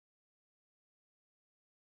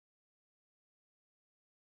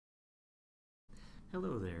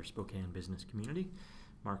Hello there, Spokane business community.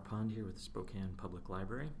 Mark Pond here with the Spokane Public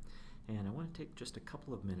Library, and I want to take just a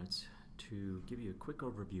couple of minutes to give you a quick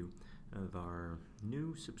overview of our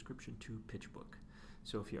new subscription to PitchBook.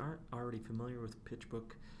 So if you aren't already familiar with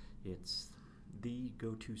PitchBook, it's the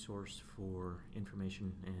go-to source for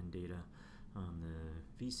information and data on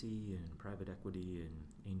the VC and private equity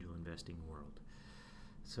and angel investing world.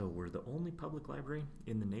 So we're the only public library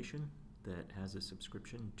in the nation that has a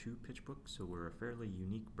subscription to PitchBook, so we're a fairly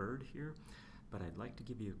unique bird here, but I'd like to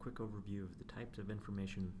give you a quick overview of the types of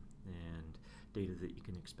information and data that you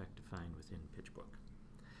can expect to find within PitchBook.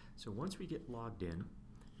 So once we get logged in,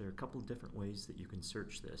 there are a couple of different ways that you can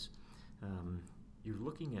search this. You're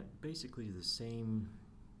looking at basically the same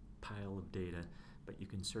pile of data, but you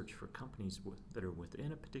can search for companies that are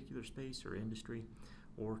within a particular space or industry,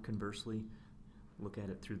 or conversely, look at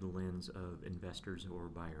it through the lens of investors or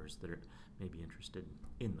buyers that may be interested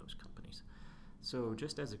in those companies. So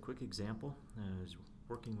just as a quick example, I was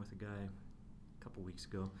working with a guy a couple weeks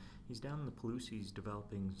ago. He's down in the Palouse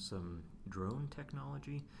developing some drone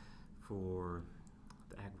technology for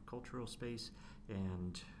the agricultural space,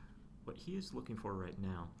 and what he is looking for right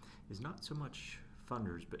now is not so much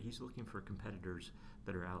funders, but he's looking for competitors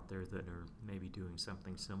that are out there that are maybe doing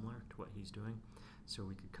something similar to what he's doing. So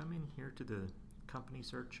we could come in here to the company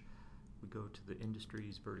search, we go to the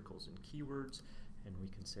industries, verticals, and keywords, and we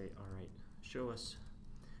can say, all right, show us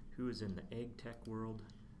who is in the ag tech world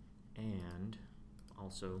and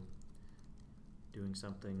also doing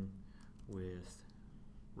something with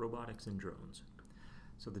robotics and drones.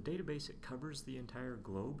 So the database, it covers the entire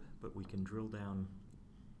globe, but we can drill down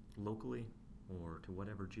locally or to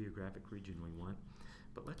whatever geographic region we want.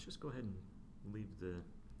 But let's just go ahead and leave the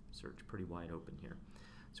search pretty wide open here.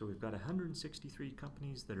 So we've got 163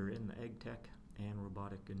 companies that are in the ag tech and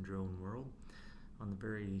robotic and drone world. On the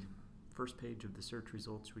very first page of the search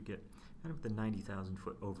results, we get kind of the 90,000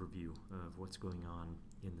 foot overview of what's going on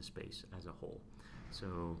in the space as a whole.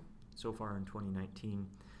 So far in 2019,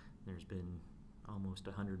 there's been almost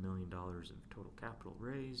 $100 million of total capital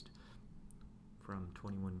raised from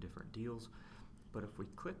 21 different deals. But if we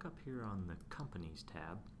click up here on the Companies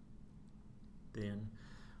tab, then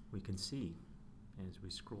we can see, as we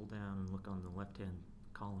scroll down and look on the left-hand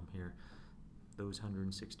column here, those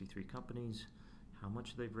 163 companies, how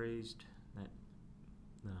much they've raised.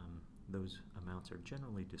 Those amounts are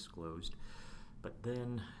generally disclosed. But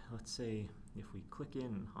then, let's say, if we click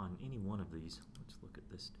in on any one of these, let's look at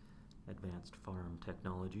this Advanced Farm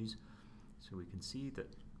Technologies. So we can see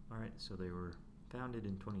that, all right, so they were founded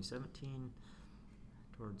in 2017.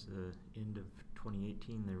 Towards the end of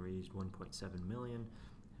 2018, they raised 1.7 million,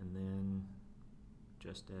 and then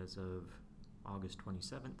just as of August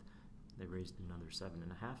 27th, they raised another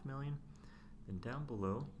 7.5 million. Then down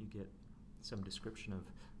below, you get some description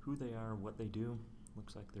of who they are, what they do.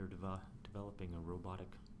 Looks like they're developing a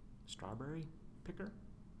robotic strawberry picker.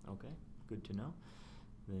 Okay, good to know.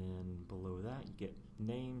 Then below that, you get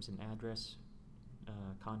names and address,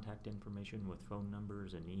 contact information with phone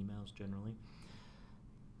numbers and emails generally.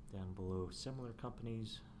 Down below, similar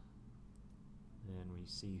companies. Then we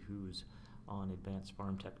see who's on Advanced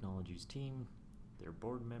Farm Technologies team, their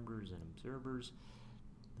board members and observers,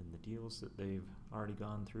 then the deals that they've already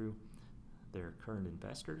gone through, their current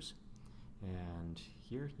investors, and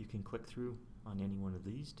here you can click through on any one of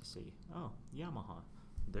these to see, oh, Yamaha,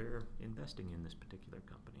 they're investing in this particular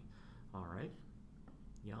company. All right,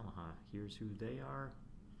 Yamaha, here's who they are,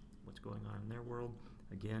 what's going on in their world.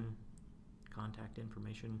 Again, contact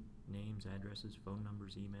information, names, addresses, phone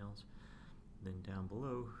numbers, emails. Then down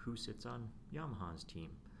below, who sits on Yamaha's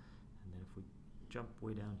team. And then if we jump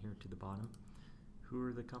way down here to the bottom, who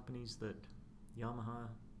are the companies that Yamaha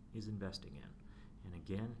is investing in. And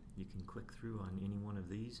again, you can click through on any one of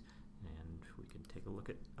these, and we can take a look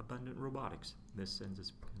at Abundant Robotics. This sends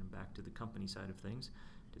us kind of back to the company side of things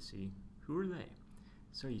to see who are they.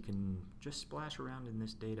 So you can just splash around in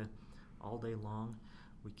this data all day long.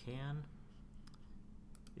 We can,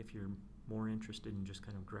 if you're more interested in just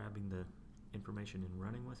kind of grabbing the information and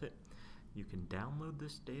running with it, you can download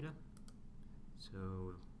this data.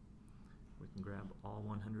 So we can grab all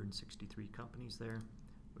 163 companies there.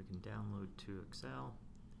 We can download to Excel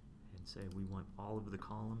and say we want all of the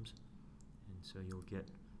columns, and so you'll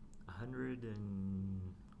get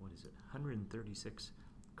 136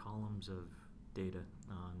 columns of data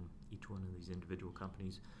on each one of these individual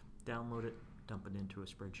companies. Download it, dump it into a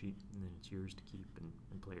spreadsheet, and then it's yours to keep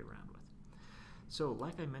and play around with. So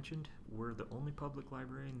like I mentioned, we're the only public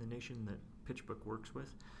library in the nation that PitchBook works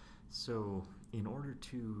with. So in order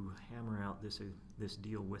to hammer out this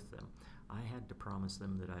deal with them, I had to promise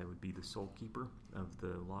them that I would be the sole keeper of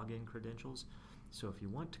the login credentials. So if you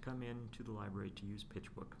want to come into the library to use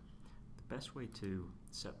PitchBook, the best way to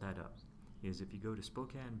set that up is if you go to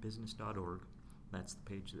SpokaneBusiness.org. That's the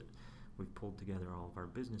page that we've pulled together all of our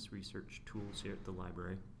business research tools here at the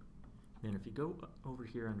library. Then if you go over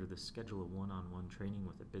here under the Schedule a One-on-One Training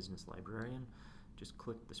with a Business Librarian, just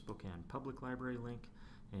click the Spokane Public Library link,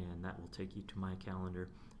 and that will take you to my calendar.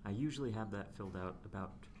 I usually have that filled out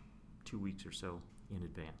about 2 weeks or so in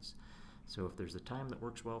advance. So if there's a time that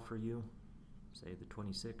works well for you, say the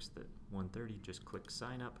 26th at 1:30, just click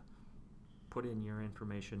Sign Up, put in your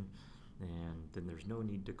information, and then there's no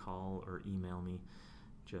need to call or email me.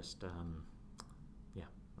 Just,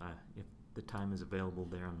 if the time is available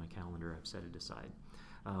there on my calendar, I've set it aside.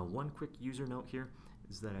 One quick user note here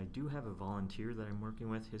is that I do have a volunteer that I'm working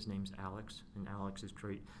with. His name's Alex, and Alex is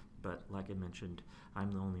great, but like I mentioned,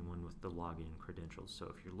 I'm the only one with the login credentials. So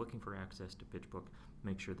if you're looking for access to PitchBook,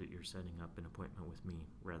 make sure that you're setting up an appointment with me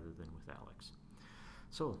rather than with Alex.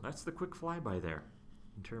 So that's the quick flyby there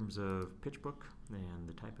in terms of PitchBook and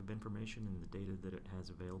the type of information and the data that it has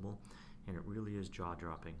available, and it really is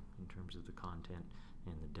jaw-dropping in terms of the content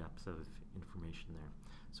and the depth of information there.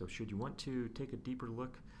 So should you want to take a deeper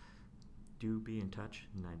look, do be in touch,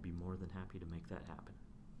 and I'd be more than happy to make that happen.